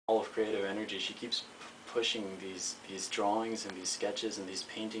of creative energy. She keeps pushing these drawings and these sketches and these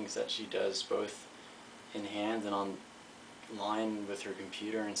paintings that she does both in hand and online with her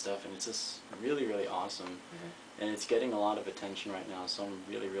computer and stuff, and it's just really, really awesome. Mm-hmm. And it's getting a lot of attention right now, so I'm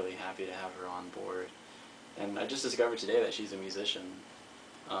really, really happy to have her on board. And I just discovered today that she's a musician.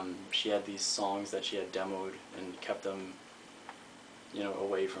 She had these songs that she had demoed and kept them, you know,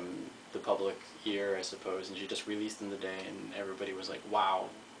 away from the public ear, I suppose, and she just released them today, and everybody was like, wow,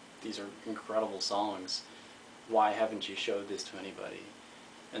 these are incredible songs. Why haven't you showed this to anybody?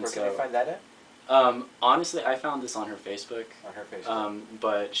 And where can I find that at? Honestly, I found this on her Facebook. On her Facebook.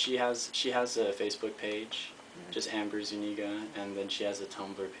 But she has a Facebook page, mm-hmm. just Amber Zuniga, and then she has a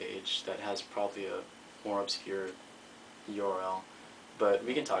Tumblr page that has probably a more obscure URL. But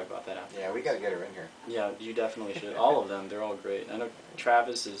we can talk about that after. Yeah, we gotta get her in here. Yeah, you definitely should. All of them, they're all great. I know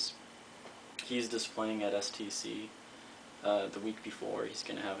Travis he's displaying at STC the week before. He's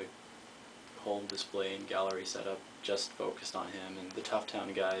gonna have a whole display and gallery set up just focused on him. And the Tough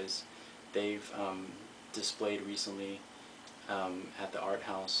Town guys, they've displayed recently at the Art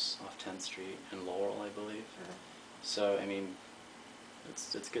House off 10th Street in Laurel, I believe. Mm-hmm. So, I mean,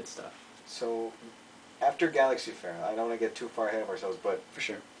 it's good stuff. So, after Galaxy Fair, I don't want to get too far ahead of ourselves, but for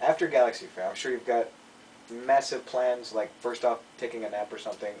sure. After Galaxy Fair, I'm sure you've got massive plans, like first off taking a nap or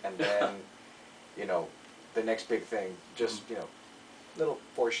something, and then, you know, the next big thing, just, you know, little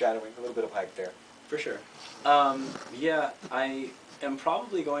foreshadowing, a little bit of hype there. For sure. Yeah, I am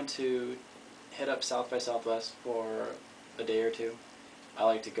probably going to hit up South by Southwest for a day or two. I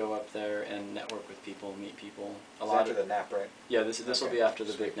like to go up there and network with people, meet people. After the nap, right? Yeah, this will be after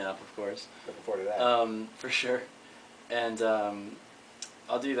the big nap, of course. Looking forward to that. For sure. And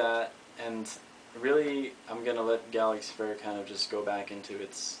I'll do that, and really I'm going to let Galaxy Fair kind of just go back into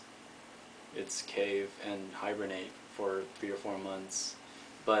its cave and hibernate for 3 or 4 months.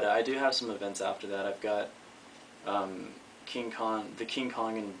 But I do have some events after that. I've got the King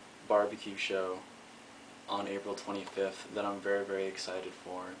Kong and Barbecue show on April 25th that I'm very, very excited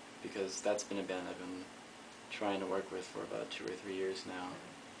for, because that's been a band I've been trying to work with for about 2 or 3 years now.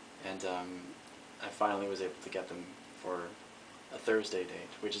 And I finally was able to get them for a Thursday date,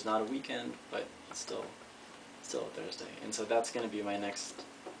 which is not a weekend, but it's still a Thursday. And so that's going to be my next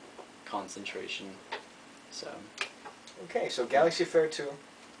concentration. So. Okay, so Galaxy Fair 2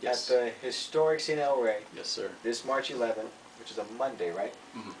 yes. at the historic Cine El Rey. Yes, sir. This March 11th, which is a Monday, right?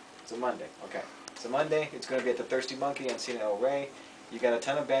 Mm-hmm. It's a Monday. Okay. It's a Monday. It's going to be at the Thirsty Monkey and Cine El Rey. You got a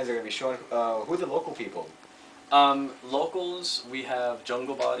ton of bands that are going to be showing. Who are the local people? Locals, we have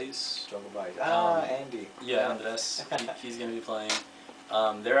Jungle Bodies. Jungle Bodies. Andy. Yeah, Andres. He's going to be playing.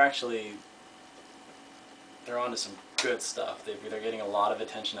 They're onto some good stuff. They're getting a lot of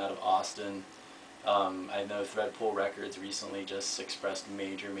attention out of Austin. I know Threadpool Records recently just expressed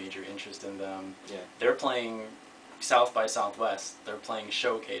major interest in them. Yeah. They're playing South by Southwest. They're playing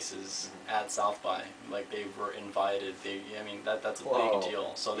showcases at South by. Like, they were invited. I mean, that's a big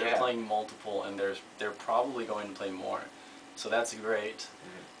deal. So they're playing multiple, and they're probably going to play more. So that's great.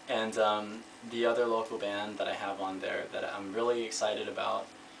 And the other local band that I have on there that I'm really excited about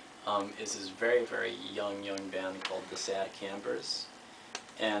is this very, very young band called the Sad Campers.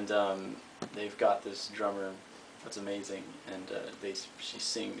 And they've got this drummer that's amazing, and she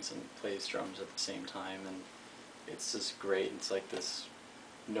sings and plays drums at the same time, and it's just great. It's like this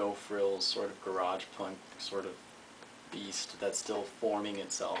no-frills sort of garage punk sort of beast that's still forming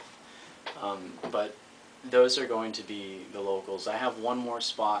itself. But those are going to be the locals. I have one more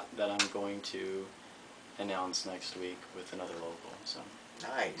spot that I'm going to announce next week with another local. So.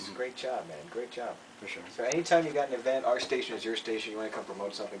 Nice. Great job, man. Great job. For sure. So anytime you got an event, our station is your station, you want to come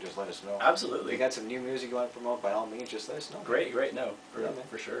promote something, just let us know. Absolutely. If you got some new music you want to promote, by all means, just let us know. Great. No,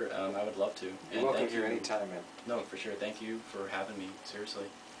 for sure. I would love to. You're welcome here anytime, man. No, for sure. Thank you for having me. Seriously.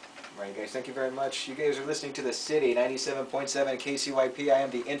 Right, guys. Thank you very much. You guys are listening to The City, 97.7 KCYP. I am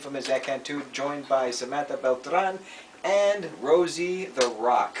the infamous Zach Cantu, joined by Samantha Beltran and Rosie the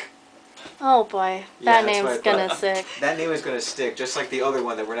Rock. Oh boy, that name's gonna stick. That name is gonna stick, just like the other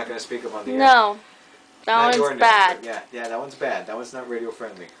one that we're not gonna speak of on the air. No, that one's bad. Yeah, that one's bad. That one's not radio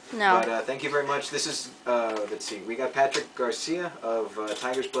friendly. No. But thank you very much. This is, let's see, we got Patrick Garcia of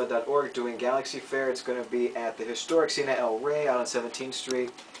tigersblood.org doing Galaxy Fair. It's gonna be at the historic Cine El Rey out on 17th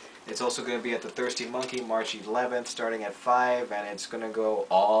Street. It's also gonna be at the Thirsty Monkey March 11th, starting at 5, and it's gonna go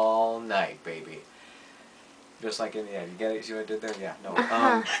all night, baby. Just like in the end. You get it? See what I did there? Yeah. No.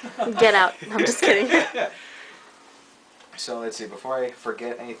 Get out. I'm just kidding. So let's see. Before I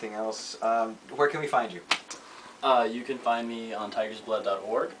forget anything else, where can we find you? You can find me on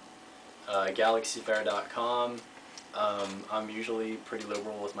tigersblood.org, galaxyfair.com, I'm usually pretty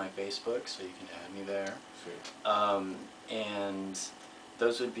liberal with my Facebook, so you can add me there. Sweet. And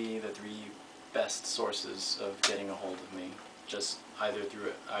those would be the 3 best sources of getting a hold of me. Just either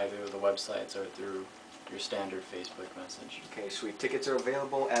through the websites or through your standard Facebook message. Okay, sweet. Tickets are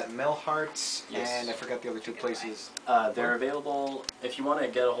available at Melhart's, yes. And I forgot the other 2 places. They're available, if you want to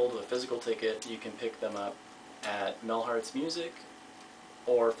get a hold of a physical ticket, you can pick them up at Melhart's Music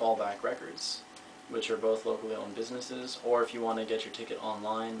or Fallback Records, which are both locally owned businesses. Or if you want to get your ticket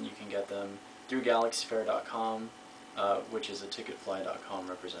online, you can get them through galaxyfair.com, which is a ticketfly.com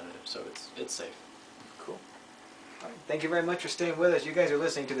representative, so it's safe. Cool. All right. Thank you very much for staying with us. You guys are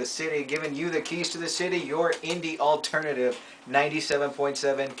listening to The City, giving you the keys to the city, your indie alternative,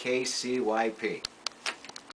 97.7 KCYP.